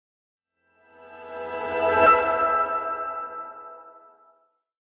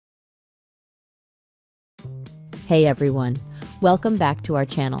Hey everyone, welcome back to our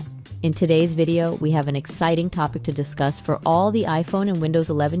channel. In today's video, we have an exciting topic to discuss for all the iPhone and Windows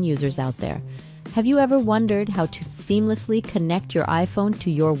 11 users out there. Have you ever wondered how to seamlessly connect your iPhone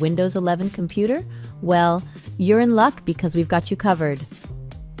to your Windows 11 computer? Well, you're in luck because we've got you covered.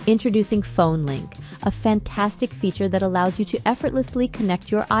 Introducing Phone Link, a fantastic feature that allows you to effortlessly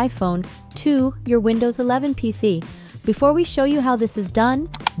connect your iPhone to your Windows 11 PC. Before we show you how this is done,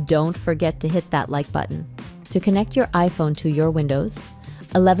 don't forget to hit that like button. To connect your iPhone to your Windows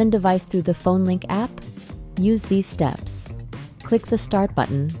 11 device through the Phone Link app, use these steps. Click the Start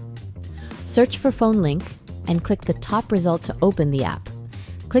button, search for Phone Link, and click the top result to open the app.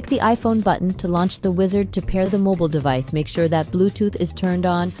 Click the iPhone button to launch the wizard to pair the mobile device. Make sure that Bluetooth is turned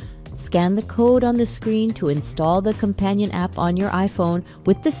on. Scan the code on the screen to install the companion app on your iPhone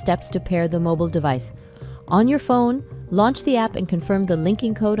with the steps to pair the mobile device. On your phone, launch the app and confirm the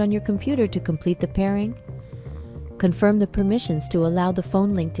linking code on your computer to complete the pairing. Confirm the permissions to allow the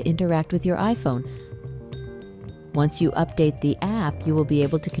Phone Link to interact with your iPhone. Once you update the app, you will be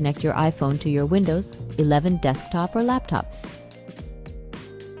able to connect your iPhone to your Windows 11 desktop or laptop.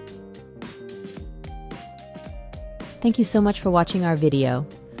 Thank you so much for watching our video.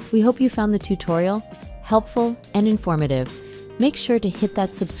 We hope you found the tutorial helpful and informative. Make sure to hit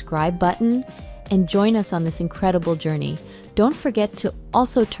that subscribe button and join us on this incredible journey. Don't forget to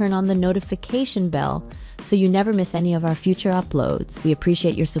also turn on the notification bell so you never miss any of our future uploads. We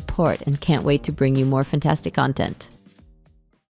appreciate your support and can't wait to bring you more fantastic content.